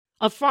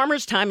A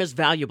farmer's time is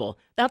valuable.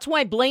 That's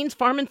why Blaine's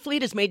Farm and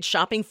Fleet has made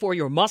shopping for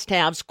your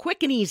must-haves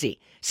quick and easy.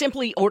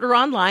 Simply order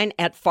online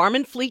at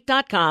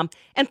farmandfleet.com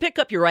and pick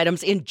up your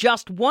items in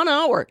just 1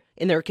 hour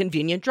in their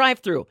convenient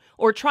drive-thru.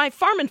 Or try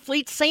Farm and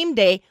Fleet's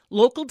same-day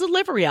local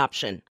delivery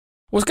option.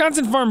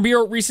 Wisconsin Farm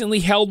Bureau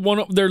recently held one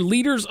of their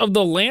Leaders of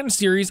the Land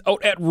series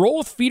out at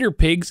Roth Feeder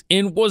Pigs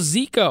in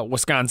Wazeeka,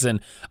 Wisconsin.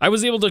 I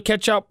was able to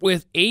catch up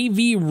with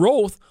A.V.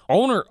 Roth,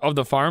 owner of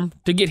the farm,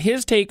 to get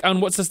his take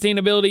on what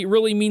sustainability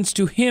really means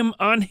to him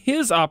on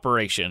his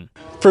operation.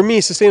 For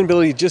me,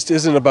 sustainability just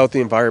isn't about the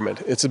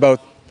environment. It's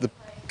about the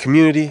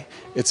community,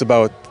 it's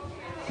about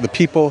the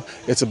people,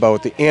 it's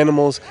about the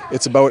animals,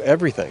 it's about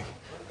everything.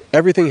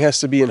 Everything has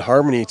to be in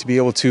harmony to be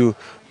able to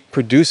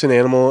produce an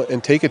animal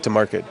and take it to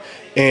market.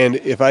 And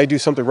if I do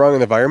something wrong in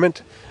the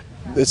environment,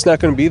 it's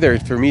not going to be there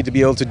for me to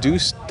be able to do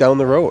down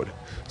the road.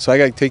 So I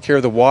got to take care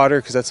of the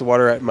water, because that's the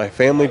water that my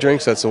family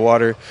drinks, that's the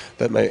water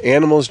that my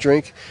animals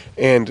drink.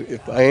 And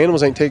if my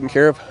animals ain't taken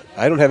care of,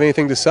 I don't have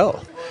anything to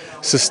sell.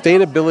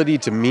 Sustainability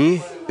to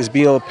me is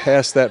being able to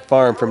pass that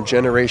farm from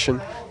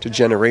generation to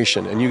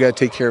generation. And you got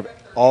to take care of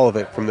all of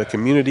it, from the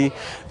community,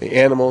 the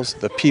animals,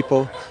 the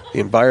people, the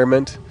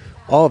environment,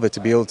 all of it, to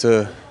be able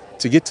to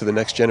get to the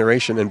next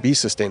generation and be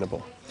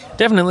sustainable.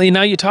 Definitely.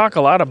 Now you talk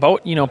a lot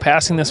about,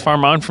 passing this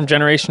farm on from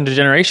generation to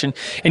generation,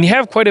 and you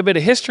have quite a bit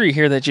of history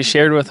here that you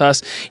shared with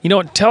us.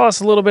 Tell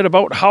us a little bit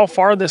about how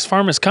far this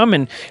farm has come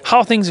and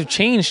how things have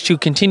changed to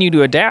continue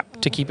to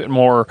adapt to keep it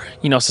more,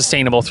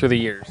 sustainable through the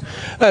years.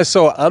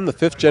 So I'm the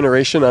 5th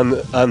generation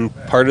on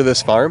part of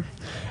this farm,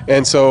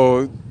 and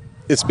so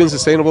it's been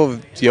sustainable.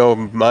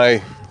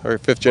 Our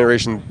 5th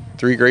generation,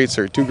 3 greats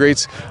or 2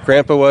 greats,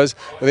 Grandpa was.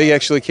 They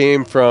actually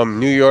came from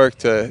New York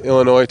to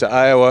Illinois to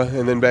Iowa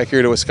and then back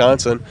here to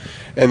Wisconsin.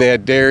 And they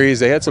had dairies,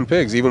 they had some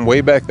pigs. Even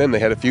way back then, they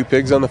had a few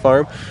pigs on the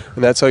farm.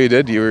 And that's how you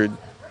did. You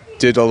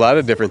did a lot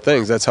of different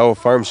things. That's how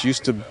farms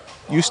used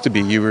to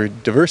be. You were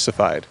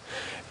diversified.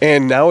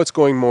 And now it's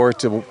going more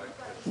to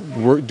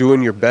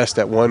doing your best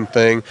at one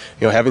thing,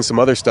 having some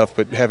other stuff,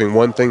 but having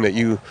one thing that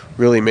you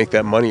really make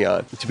that money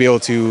on, to be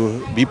able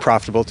to be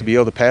profitable, to be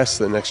able to pass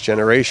to the next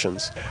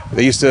generations.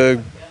 They used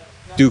to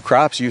do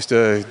crops, after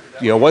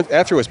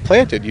it was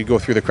planted, you'd go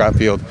through the crop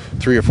field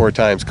 3 or 4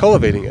 times,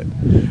 cultivating it.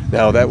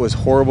 Now that was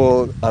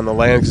horrible on the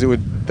land, because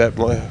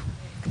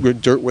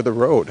dirt with the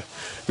road.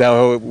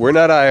 Now we're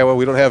not Iowa,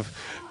 we don't have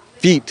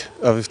feet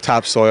of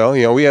topsoil.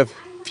 We have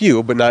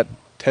few, but not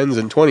 10s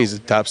and 20s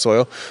of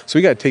topsoil. So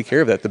we got to take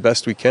care of that the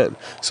best we can,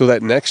 so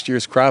that next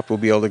year's crop will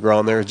be able to grow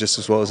on there just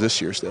as well as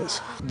this year's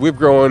does. We've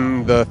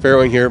grown the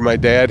farrowing here. My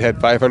dad had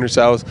 500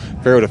 sows,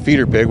 farrowed a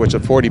feeder pig, which is a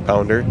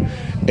 40-pounder.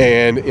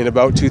 And in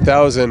about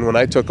 2000, when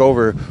I took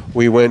over,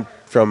 we went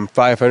from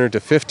 500 to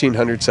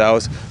 1,500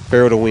 sows,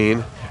 farrow to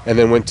wean, and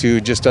then went to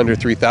just under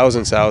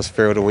 3,000 sows,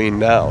 farrow to wean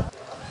now.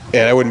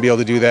 And I wouldn't be able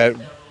to do that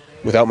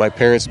without my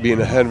parents being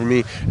ahead of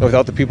me and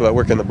without the people that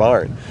work in the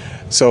barn.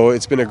 So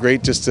it's been a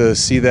great just to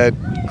see that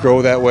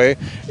grow that way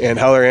and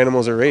how our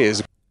animals are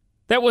raised.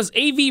 That was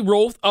A.V.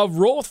 Roth of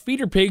Roth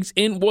Feeder Pigs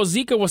in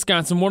Wazeeka,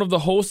 Wisconsin, one of the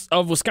hosts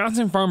of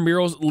Wisconsin Farm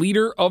Bureau's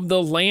Leader of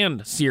the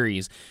Land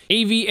series.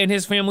 A.V. and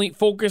his family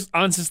focused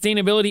on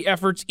sustainability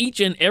efforts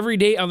each and every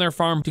day on their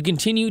farm to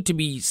continue to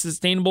be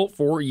sustainable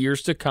for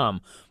years to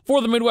come.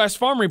 For the Midwest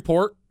Farm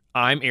Report,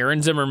 I'm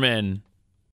Aaron Zimmerman.